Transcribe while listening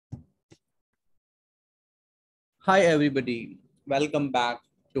Hi everybody, welcome back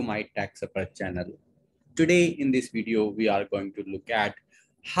to my TechSupper channel. Today in this video, we are going to look at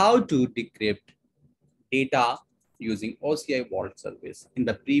how to decrypt data using OCI Vault service. In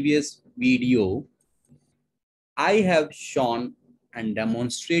the previous video, I have shown and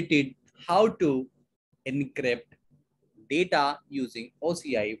demonstrated how to encrypt data using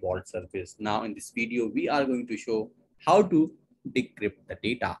OCI Vault service. Now in this video, we are going to show how to decrypt the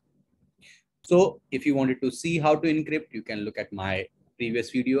data. So if you wanted to see how to encrypt, you can look at my previous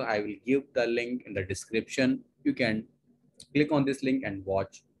video. I will give the link in the description. You can click on this link and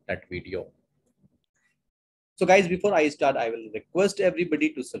watch that video. So guys, before I start, I will request everybody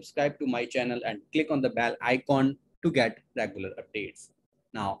to subscribe to my channel and click on the bell icon to get regular updates.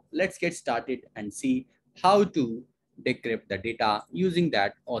 Now let's get started and see how to decrypt the data using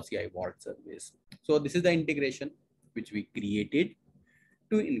that OCI Vault service. So this is the integration which we created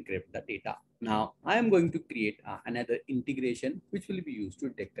to encrypt the data. Now I am going to create another integration which will be used to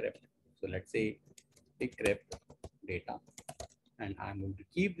decrypt. So let's say decrypt data, and I'm going to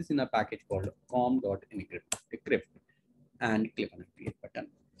keep this in a package called com.decrypt and click on the create button.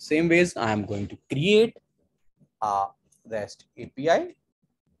 Same ways, I am going to create a REST API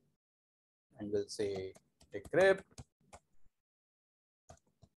and we'll say decrypt,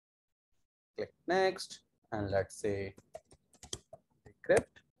 click next, and let's say decrypt.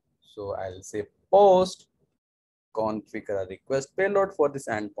 So I'll say post, configure a request payload for this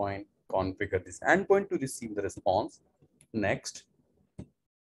endpoint, configure this endpoint to receive the response. Next,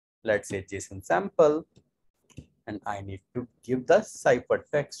 let's say JSON sample, and I need to give the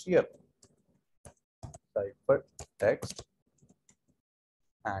ciphertext here. Ciphertext,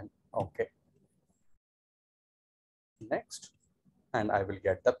 and okay. Next, and I will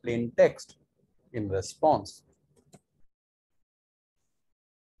get the plain text in response.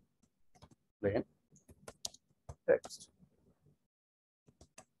 Plain text.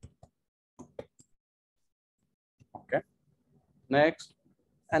 Okay. Next,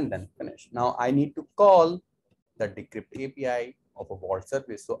 and then finish. Now I need to call the decrypt API of a vault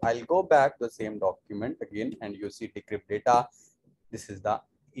service. So I'll go back to the same document again, and you see decrypt data. This is the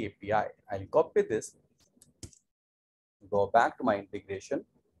API. I'll copy this, go back to my integration,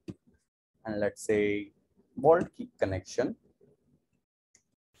 and let's say vault key connection,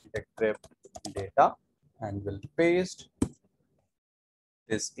 decrypt data, and we'll paste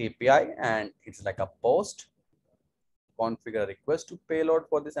this API, and it's like a post. Configure a request to payload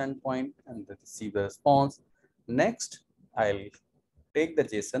for this endpoint and receive the response. Next, I'll take the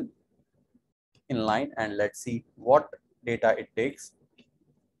JSON inline and let's see what data it takes.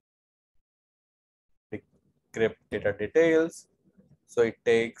 Decrypt data details. So it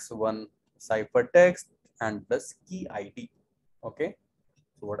takes one ciphertext and plus key ID. Okay.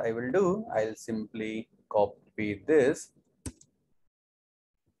 So what I will do, I'll simply copy this.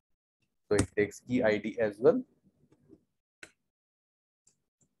 So it takes key ID as well.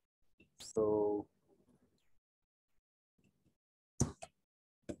 So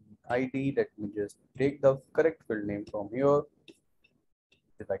ID, let me just take the correct field name from here.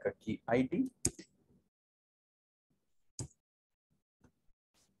 It's like a key ID.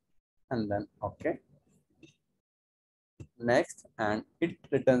 And then okay. Next, and it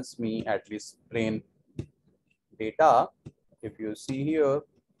returns me at least plain data. If you see here,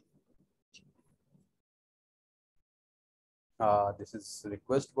 this is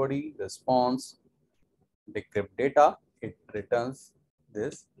request body, response, decrypt data. It returns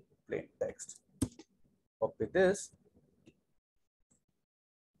this plain text. Copy this.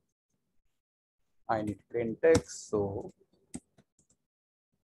 I need plain text, so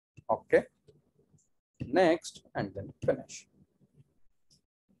okay. Next, and then finish.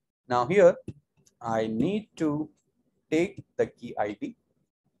 Now here, I need to take the key ID.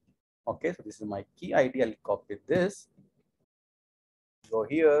 Okay, so this is my key ID. I'll copy this. Go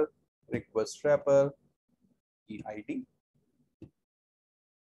here, request wrapper, key ID.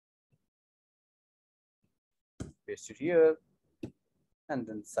 Paste it here, and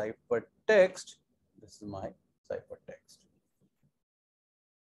then ciphertext. This is my ciphertext.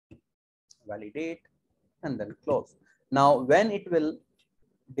 Validate, and then close. Now, when it will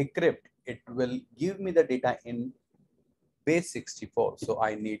decrypt, it will give me the data in base 64. So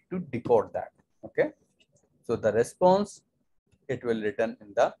I need to decode that. Okay. So the response, it will return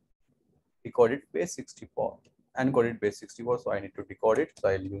in the decoded base 64, encoded base 64. So I need to decode it. So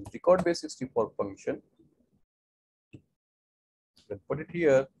I'll use decode base 64 function. We'll put it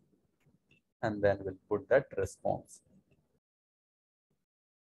here, and then we'll put that response.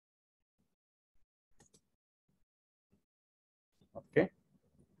 Okay.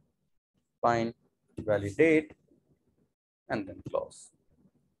 Fine. Validate, and then close.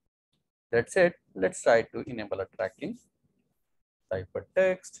 That's it. Let's try to enable a tracking.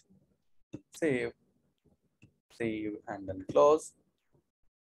 Ciphertext, save, and then close.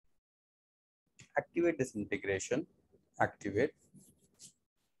 Activate this integration, activate.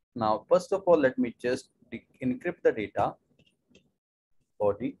 Now, first of all, let me just encrypt the data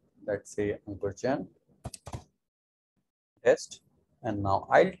body, let's say Ankur test. And now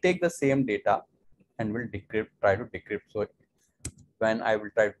I'll take the same data and will decrypt, try to decrypt. So when I will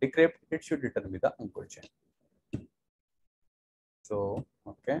try to decrypt, it should return me the Ankur chain. So,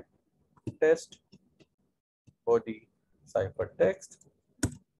 okay, test body ciphertext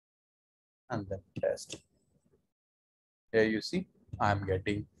and then test. Here you see I'm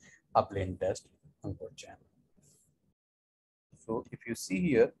getting a plain test Ankur chain. So if you see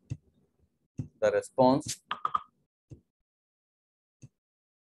here, the response.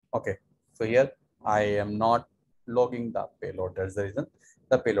 Okay, so here I am not logging the payload. That's the reason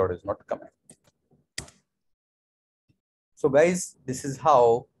the payload is not coming. So guys, this is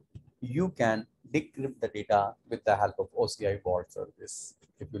how you can decrypt the data with the help of OCI Vault service.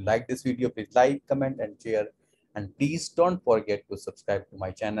 If you like this video, please like, comment, and share. And please don't forget to subscribe to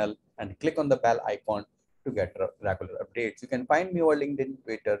my channel and click on the bell icon to get regular updates. You can find me over LinkedIn,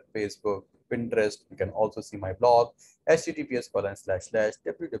 Twitter, Facebook, Pinterest. You can also see my blog,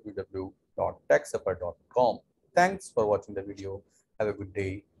 https://www.techsupper.com. Thanks for watching the video. Have a good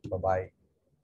day. Bye-bye.